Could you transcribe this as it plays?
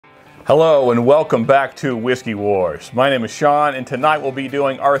Hello and welcome back to Whiskey Wars. My name is Sean and tonight we'll be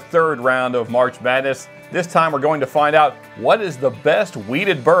doing our third round of March Madness. This time we're going to find out what is the best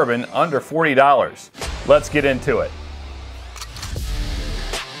wheated bourbon under $40. Let's get into it.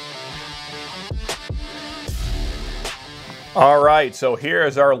 All right, so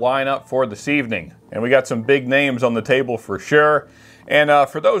here's our lineup for this evening. And we got some big names on the table for sure. And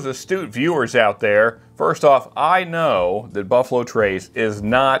for those astute viewers out there, first off, I know that Buffalo Trace is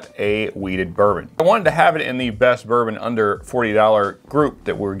not a wheated bourbon. I wanted to have it in the best bourbon under $40 group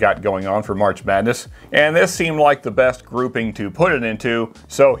that we've got going on for March Madness, and this seemed like the best grouping to put it into,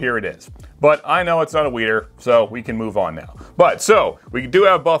 so here it is. But I know it's not a wheater, so we can move on now. But so, we do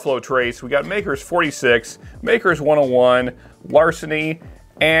have Buffalo Trace, we got Maker's 46, Maker's 101, Larceny,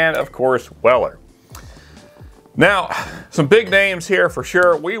 and of course, Weller. Now, some big names here for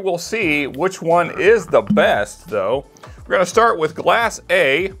sure. We will see which one is the best, though. We're going to start with Glass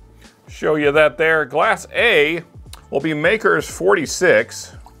A. Show you that there. Glass A will be Maker's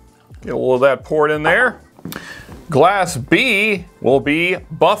 46. Get a little of that poured in there. Glass B will be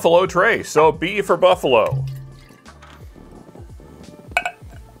Buffalo Trace, so B for Buffalo.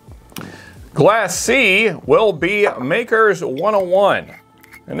 Glass C will be Maker's 101.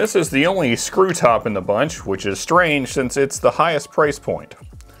 And this is the only screw top in the bunch, which is strange since it's the highest price point.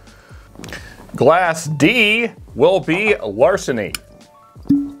 Glass D will be Larceny.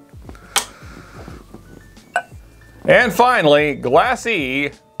 And finally, Glass E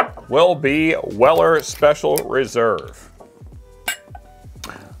will be Weller Special Reserve.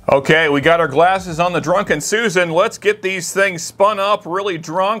 Okay, we got our glasses on the Drunken Susan. Let's get these things spun up really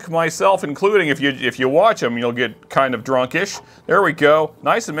drunk, myself including. If you watch them, you'll get kind of drunkish. There we go.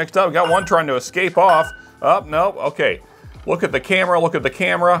 Nice and mixed up. We got one trying to escape off. Oh, no, okay. Look at the camera, look at the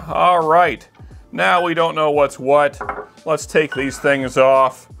camera. All right. Now we don't know what's what. Let's take these things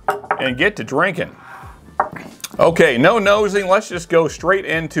off and get to drinking. Okay, no nosing. Let's just go straight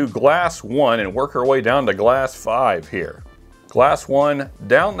into Glass 1 and work our way down to Glass 5 here. Glass 1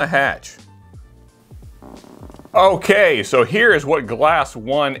 down the hatch. Okay, so here's what Glass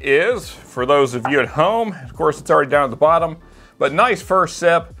 1 is for those of you at home. Of course, it's already down at the bottom, but nice first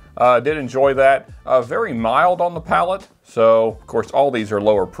sip. Did enjoy that. Very mild on the palate. So, of course, all these are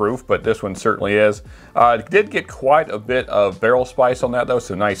lower proof, but this one certainly is. Did get quite a bit of barrel spice on that, though.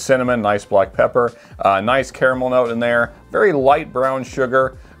 So nice cinnamon, nice black pepper, nice caramel note in there. Very light brown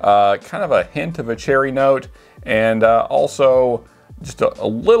sugar, kind of a hint of a cherry note. And also just a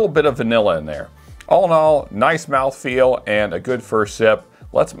little bit of vanilla in there. All in all, nice mouthfeel and a good first sip.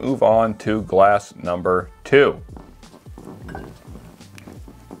 Let's move on to glass number 2.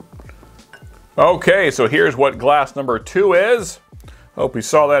 Okay, so here's what glass number 2 is. Hope you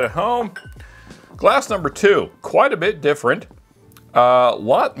saw that at home. Glass number 2, quite a bit different. A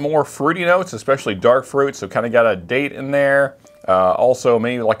lot more fruity notes, especially dark fruit, so kind of got a date in there. Also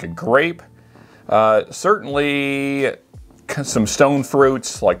maybe like a grape. Certainly some stone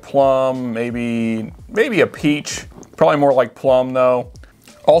fruits like plum, maybe a peach, probably more like plum though.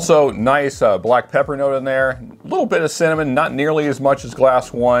 Also nice black pepper note in there, a little bit of cinnamon, not nearly as much as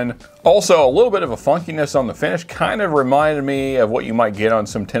Glass 1. Also a little bit of a funkiness on the finish, kind of reminded me of what you might get on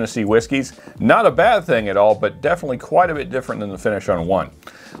some Tennessee whiskeys. Not a bad thing at all, but definitely quite a bit different than the finish on 1.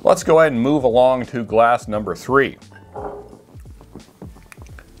 Let's go ahead and move along to glass number 3.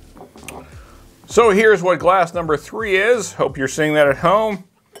 So here's what glass number 3 is. Hope you're seeing that at home.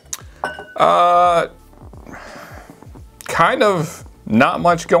 Kind of not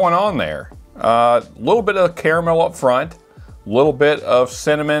much going on there. A little bit of caramel up front, a little bit of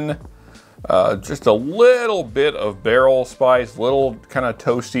cinnamon, just a little bit of barrel spice, little kind of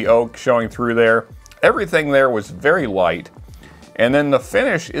toasty oak showing through there. Everything there was very light. And then the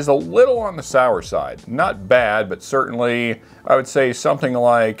finish is a little on the sour side. Not bad, but certainly I would say something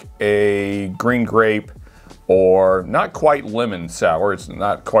like a green grape or not quite lemon sour. It's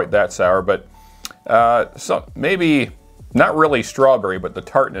not quite that sour, but maybe not really strawberry, but the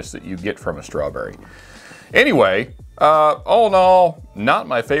tartness that you get from a strawberry. Anyway, all in all, not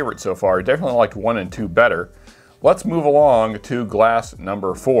my favorite so far. Definitely liked 1 and 2 better. Let's move along to glass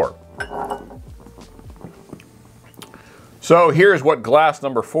number 4. So here's what glass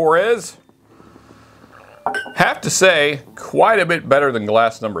number 4 is. Have to say, quite a bit better than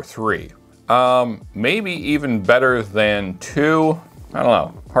glass number 3. Maybe even better than 2. I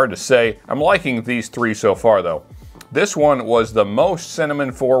don't know, hard to say. I'm liking these 3 so far though. This one was the most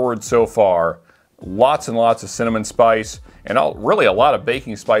cinnamon forward so far. Lots and lots of cinnamon spice and really a lot of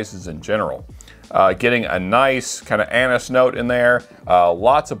baking spices in general. Getting a nice kind of anise note in there.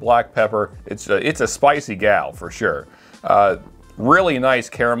 Lots of black pepper. It's a spicy gal for sure. Really nice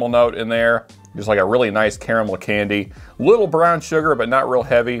caramel note in there. Just like a really nice caramel candy. Little brown sugar, but not real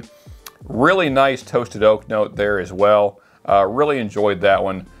heavy. Really nice toasted oak note there as well. Really enjoyed that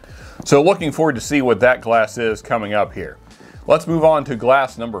one. So looking forward to see what that glass is coming up here. Let's move on to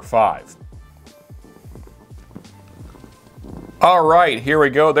glass number 5. All right, here we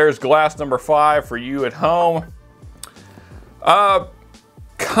go. There's glass number 5 for you at home.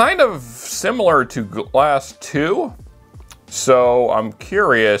 Kind of similar to glass 2. So I'm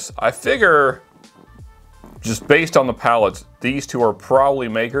curious. I figure, just based on the palettes, these two are probably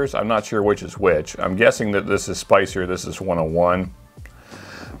makers. I'm not sure which is which. I'm guessing that this is spicier, this is 101.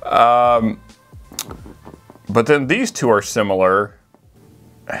 But then these two are similar.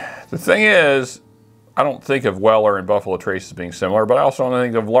 The thing is, I don't think of Weller and Buffalo Trace as being similar, but I also don't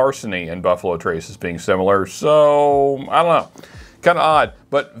think of Larceny and Buffalo Trace as being similar. So, I don't know. Kind of odd,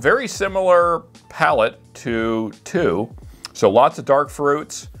 but very similar palette to 2. So lots of dark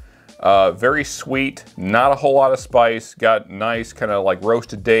fruits, very sweet, not a whole lot of spice, got nice kind of like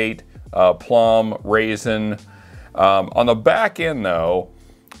roasted date, plum, raisin. On the back end though,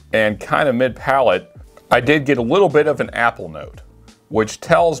 and kind of mid-palate, I did get a little bit of an apple note, which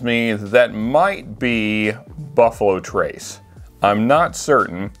tells me that might be Buffalo Trace. I'm not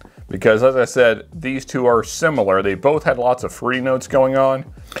certain, because as I said, these two are similar. They both had lots of fruity notes going on,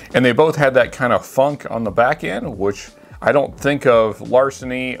 and they both had that kind of funk on the back end, which I don't think of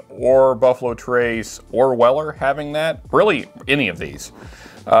Larceny or Buffalo Trace or Weller having that, really any of these.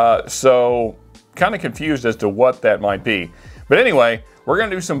 So kind of confused as to what that might be. But anyway, we're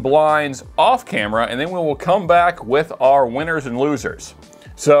gonna do some blinds off camera, and then we will come back with our winners and losers.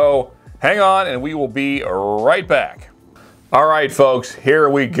 So hang on, and we will be right back. All right, folks, here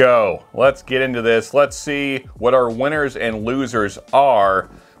we go. Let's get into this. Let's see what our winners and losers are.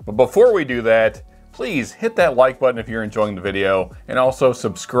 But before we do that, please hit that like button if you're enjoying the video, and also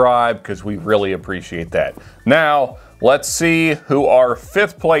subscribe because we really appreciate that. Now, let's see who our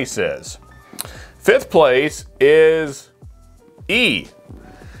 5th place is. 5th place is E.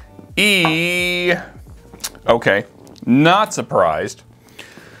 E. Okay, not surprised.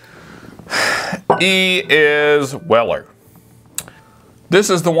 E is Weller. This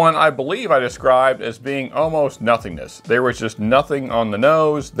is the one I believe I described as being almost nothingness. There was just nothing on the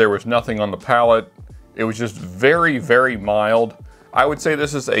nose, there was nothing on the palate. It was just very, very mild. I would say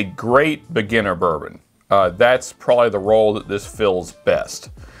this is a great beginner bourbon. That's probably the role that this fills best.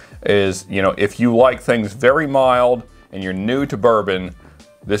 Is, you know, if you like things very mild and you're new to bourbon,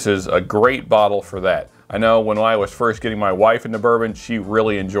 this is a great bottle for that. I know when I was first getting my wife into bourbon, she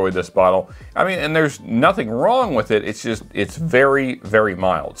really enjoyed this bottle. I mean, and there's nothing wrong with it. It's just, it's very, very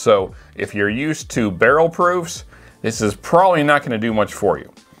mild. So if you're used to barrel proofs, this is probably not going to do much for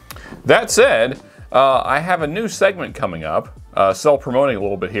you. That said, I have a new segment coming up, self-promoting a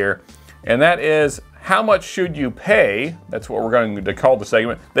little bit here, and that is How Much Should You Pay? That's what we're going to call the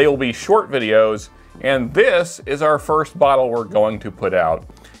segment. They will be short videos, and this is our first bottle we're going to put out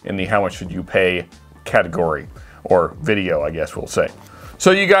in the How Much Should You Pay category, or video, I guess we'll say.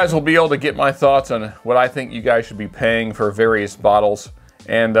 So you guys will be able to get my thoughts on what I think you guys should be paying for various bottles.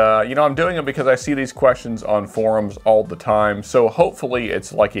 And you know, I'm doing it because I see these questions on forums all the time, so hopefully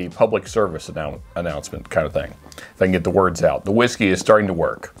it's like a public service announcement kind of thing, if I can get the words out. The whiskey is starting to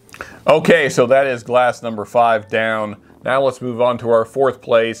work. Okay, so that is glass number 5 down. Now let's move on to our 4th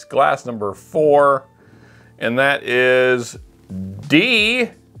place, glass number 4, and that is D.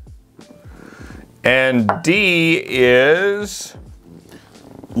 And D is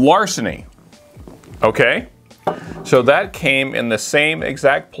Larceny. Okay, so that came in the same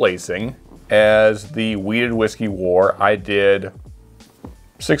exact placing as the Wheated Whiskey War I did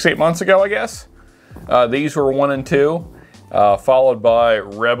 6-8 months ago, I guess. These were 1 and 2, followed by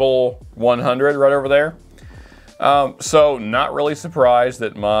Rebel 100 right over there. So not really surprised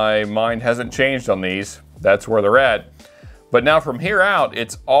that my mind hasn't changed on these. That's where they're at. But now from here out,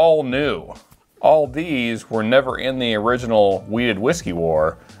 it's all new. All these were never in the original Wheated Whiskey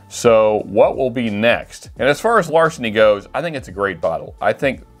War, so what will be next? And as far as Larceny goes, I think it's a great bottle. I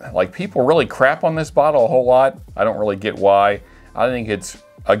think, like, people really crap on this bottle a whole lot. I don't really get why. I think it's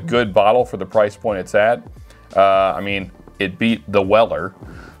a good bottle for the price point it's at. I mean, it beat the Weller,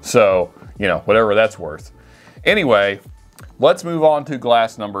 so, you know, whatever that's worth. Anyway, let's move on to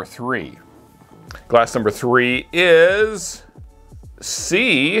glass number 3. Glass number 3 is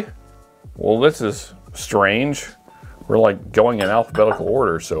C. Well, this is strange. We're like going in alphabetical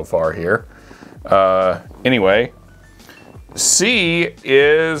order so far here. Anyway, C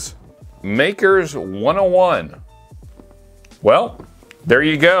is Maker's 101. Well, there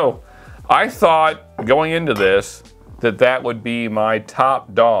you go. I thought going into this that that would be my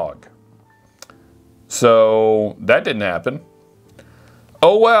top dog. So that didn't happen.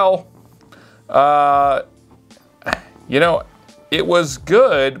 Oh well. You know, it was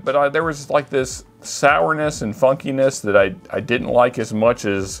good, but there was like this sourness and funkiness that I didn't like as much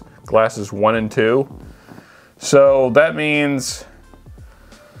as glasses 1 and 2. So that means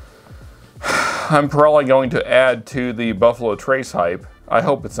I'm probably going to add to the Buffalo Trace hype. I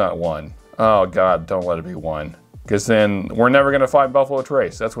hope it's not 1. Oh God, don't let it be 1. Because then we're never going to find Buffalo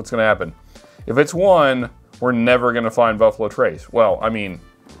Trace. That's what's going to happen. If it's 1, we're never going to find Buffalo Trace. Well, I mean,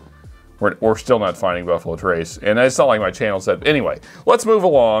 we're still not finding Buffalo Trace. And it's not like my channel said. Anyway, let's move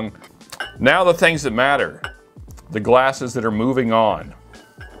along. Now the things that matter. The glasses that are moving on.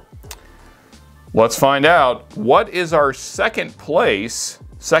 Let's find out. What is our second place?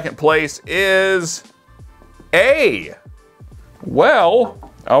 Second place is A.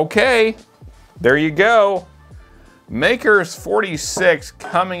 Well, okay. There you go. Makers 46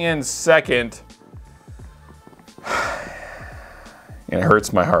 coming in second. It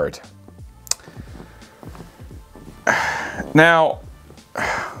hurts my heart. Now,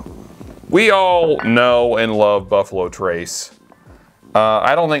 we all know and love Buffalo Trace.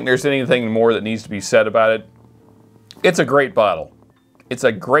 I don't think there's anything more that needs to be said about it. It's a great bottle. It's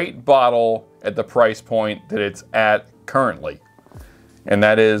a great bottle at the price point that it's at currently. And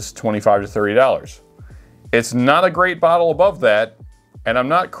that is $25 to $30. It's not a great bottle above that, and I'm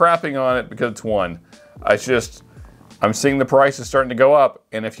not crapping on it because it's 1. It's just, I'm seeing the prices starting to go up,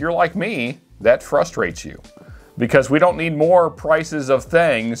 and if you're like me, that frustrates you. Because we don't need more prices of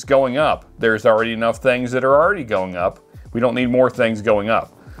things going up. There's already enough things that are already going up. We don't need more things going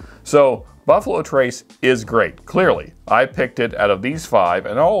up. So Buffalo Trace is great. Clearly, I picked it out of these 5,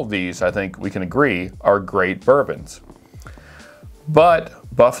 and all of these, I think we can agree, are great bourbons. But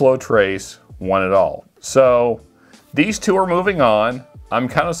Buffalo Trace won it all. So these 2 are moving on. I'm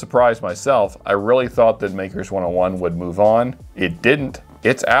kind of surprised myself. I really thought that Makers 101 would move on. It didn't.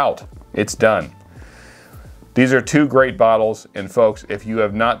 It's out. It's done. These are 2 great bottles, and folks, if you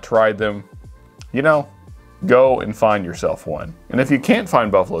have not tried them, you know, go and find yourself one. And if you can't find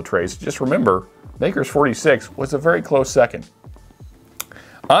Buffalo Trace, just remember, Makers 46 was a very close second.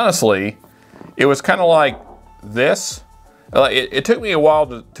 Honestly, it was kind of like this. It took me a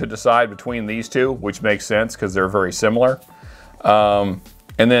while to decide between these 2, which makes sense because they're very similar. And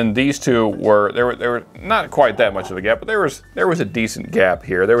then these 2 were, there were not quite that much of a gap, but there was a decent gap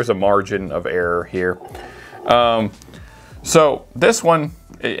here. There was a margin of error here. So this one,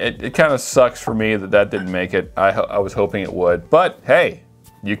 it kind of sucks for me that didn't make it. I was hoping it would, but hey,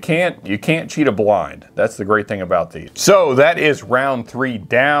 you can't cheat a blind. That's the great thing about these. So that is round 3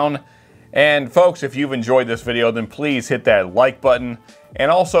 down. And folks, if you've enjoyed this video, then please hit that like button.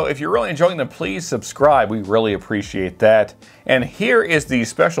 And also, if you're really enjoying them, please subscribe. We really appreciate that. And here is the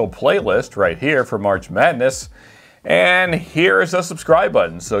special playlist right here for March Madness. And here is the subscribe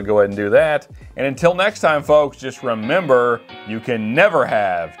button, so go ahead and do that. And until next time, folks, just remember, you can never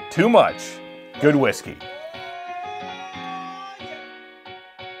have too much good whiskey.